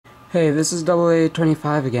Hey, this is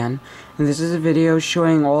AA25 again, and this is a video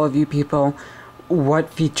showing all of you people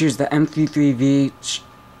what features the M33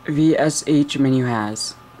 VSH menu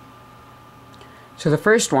has. So the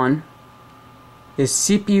first one is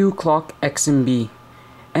CPU clock XMB,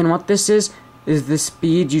 and what this is the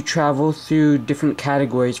speed you travel through different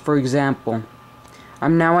categories. For example,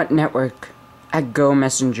 I'm now at network, at Go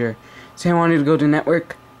Messenger. Say I wanted to go to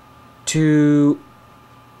network to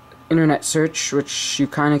internet search, which you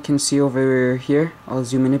kind of can see over here. I'll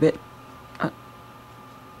zoom in a bit.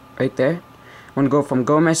 Right there. I want to go from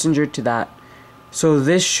Go Messenger to that. So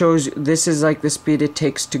this is like the speed it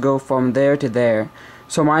takes to go from there to there.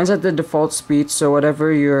 So mine's at the default speed, so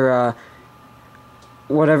whatever your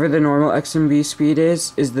whatever the normal XMB speed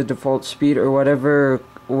is the default speed, or whatever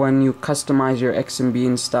when you customize your XMB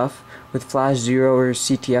and stuff with Flash 0 or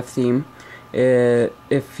CTF theme.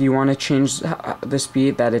 If you want to change the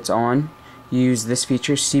speed that it's on, use this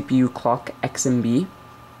feature, CPU clock XMB.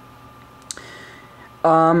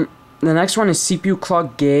 The next one is CPU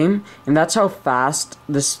clock game, and that's how fast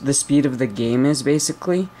the speed of the game is,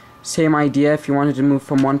 basically. Same idea. If you wanted to move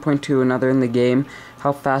from one point to another in the game,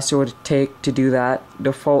 how fast it would take to do that.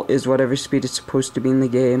 Default is whatever speed it's supposed to be in the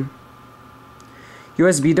game.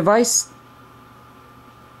 USB device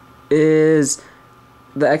is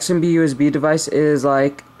the XMB USB device is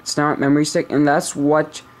like, it's now at memory stick, and that's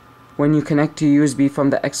what, when you connect to USB from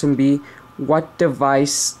the XMB, what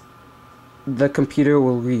device the computer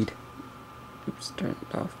will read. Oops, turn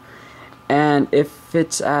it off. And if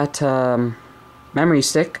it's at memory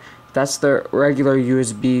stick, that's the regular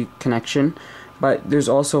USB connection, but there's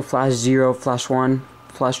also Flash 0, Flash 1,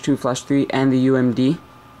 Flash 2, Flash 3, and the UMD.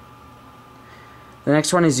 The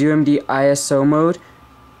next one is UMD ISO mode.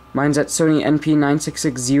 Mine's at Sony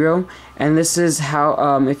NP9660, and this is how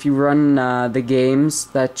if you run the games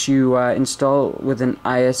that you install with an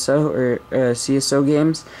ISO or CSO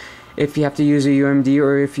games, if you have to use a UMD,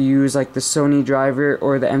 or if you use like the Sony driver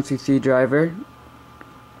or the M33 driver.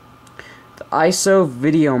 The ISO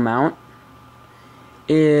video mount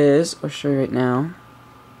is, I'll show you right now.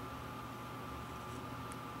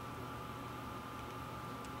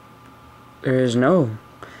 There is no.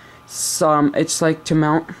 It's like to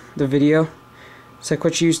mount the video. It's like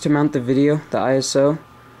what you use to mount the video, the ISO.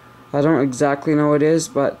 I don't exactly know what it is,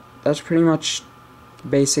 but that's pretty much the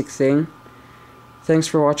basic thing. Thanks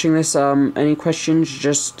for watching this. Any questions,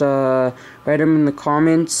 just write them in the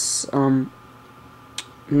comments. Oh,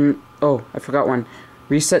 I forgot one.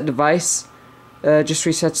 Reset device. Just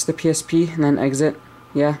resets the PSP and then exit.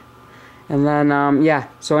 Yeah. And then, yeah.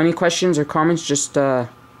 So any questions or comments, just write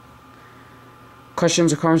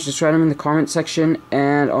them in the comment section,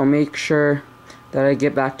 and I'll make sure that I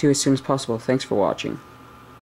get back to you as soon as possible. Thanks for watching.